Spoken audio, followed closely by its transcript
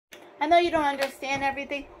I know you don't understand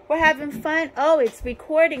everything. We're having fun. Oh, it's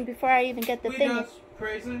recording before I even get the thing. We just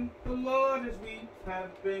praising the Lord as we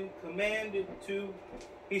have been commanded to.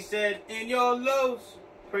 He said, in your lows,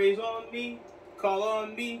 praise on me, call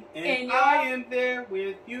on me, and I am there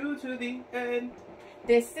with you to the end.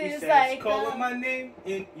 This He is says, like call on my name,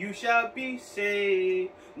 and you shall be saved,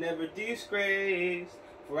 never disgraced.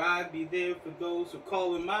 For I be there for those who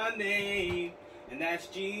call on my name, and that's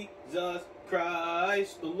Jesus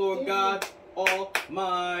Christ, the Lord God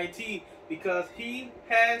Almighty, because He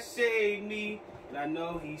has saved me, and I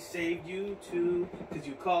know He saved you too, because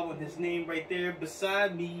you call on His name right there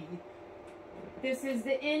beside me. This is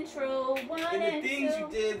the intro. And the things you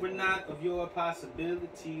did were not of your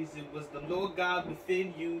possibilities. It was the Lord God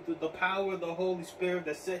within you, through the power of the Holy Spirit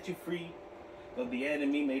that set you free. Though the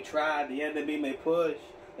enemy may try, the enemy may push,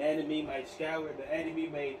 the enemy might scour, the enemy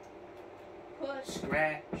may push,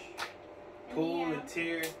 scratch, pull, and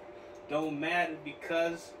tear. Don't matter,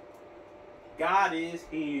 because God is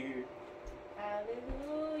here.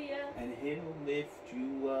 Hallelujah. And He'll lift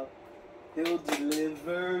you up. He'll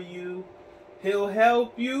deliver you. He'll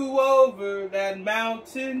help you over that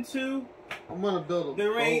mountain too. I'm gonna build a boat.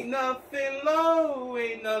 There ain't nothing low,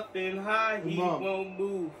 ain't nothing high. He won't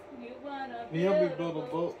move. You wanna build a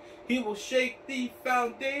boat? He will shake the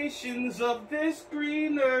foundations of this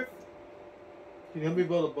green earth. Can you help me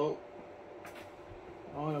build a boat?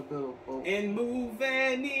 I wanna build a boat. And move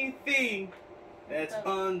anything that's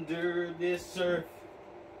under this earth.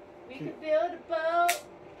 We can build a boat.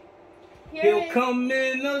 He'll come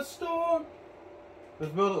in a storm.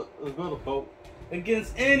 Let's build a boat.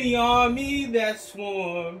 Against any army that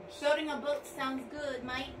swarms. Building a boat sounds good,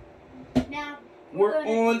 Mike. Now, we're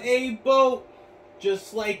on a boat,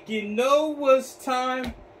 just like in Noah's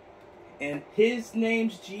time. And His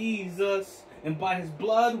name's Jesus. And by His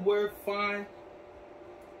blood we're fine.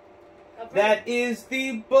 That is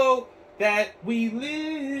the boat that we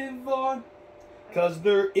live on. 'Cause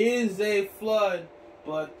there is a flood,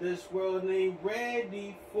 but this world ain't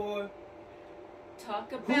ready for.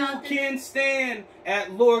 Talk about who can stand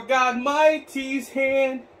at Lord God Mighty's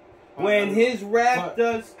hand when His wrath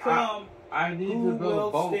does come? I need to build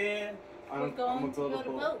a boat. We're going to build a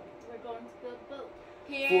boat. We're going to build a boat.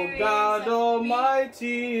 For God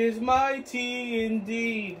Almighty is mighty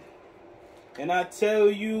indeed. And I tell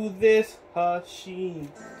you this, Hashim,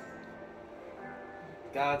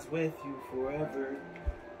 God's with you forever.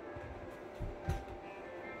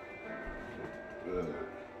 Good.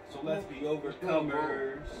 So let's be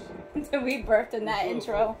overcomers. We birthed in that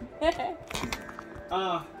intro. Let's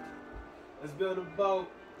build a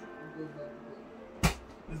boat.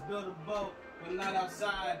 Let's build a boat. We're not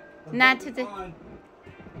outside. Not today.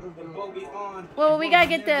 The boat we on. Well, we gotta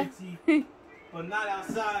get the. But not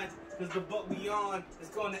outside. Because the boat we on is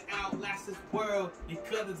going to outlast this world,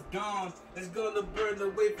 because it's gone. It's going to burn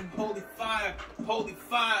away from holy fire. Holy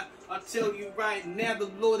fire. I tell you right now, the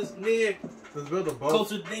Lord is near. Let's build a boat.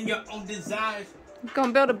 Closer than your own desires.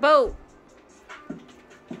 Gonna build a boat.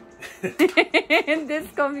 This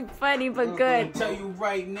gonna be funny but good. I tell you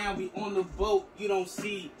right now, we on the boat. You don't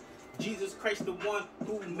see Jesus Christ, the one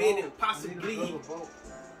who made it possibly.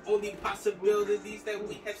 Only possibilities that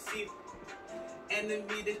we have seen.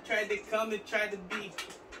 Enemy that tried to come and try to be.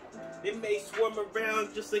 They may swarm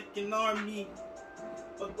around just like an army,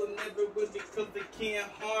 but they'll never win because they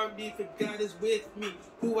can't harm me. For God is with me.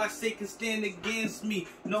 Who I say can stand against me?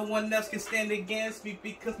 No one else can stand against me,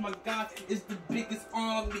 because my God is the biggest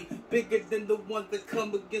army, bigger than the ones that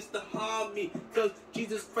come against to harm me. Because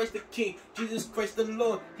Jesus Christ the King, Jesus Christ the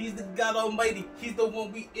Lord, He's the God Almighty. He's the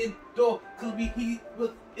one we adore, because He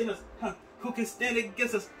was in us. Who can stand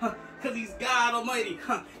against us? Cause He's God Almighty.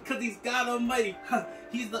 Cause He's God Almighty.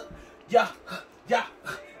 He's the Yahweh.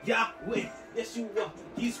 Yes, you are.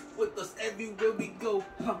 He's with us everywhere we go.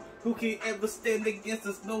 Who can ever stand against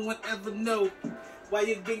us? No one ever know. Why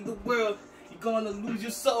you gain the world, you're gonna lose your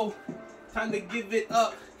soul. Time to give it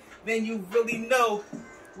up. Then you really know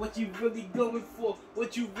what you really going for.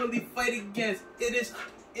 What you really fight against. It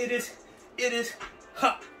is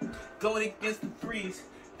going against the threes.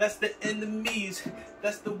 That's the enemies.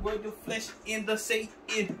 That's the word of flesh and the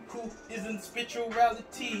Satan who is in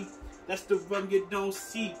spirituality. That's the realm you don't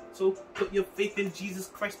see. So put your faith in Jesus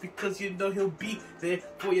Christ, because you know He'll be there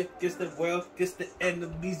for you. Against the world, against the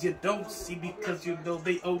enemies you don't see, because you know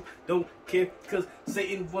they don't care. Because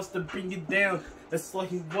Satan wants to bring you down. That's all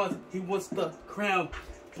he wants. He wants the crown.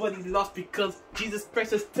 But he lost because Jesus Christ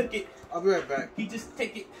just took it. I'll be right back. He just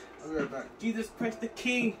take it. I'll be right back. Jesus Christ the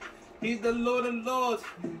King. He's the Lord of Lords.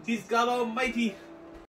 He's God Almighty.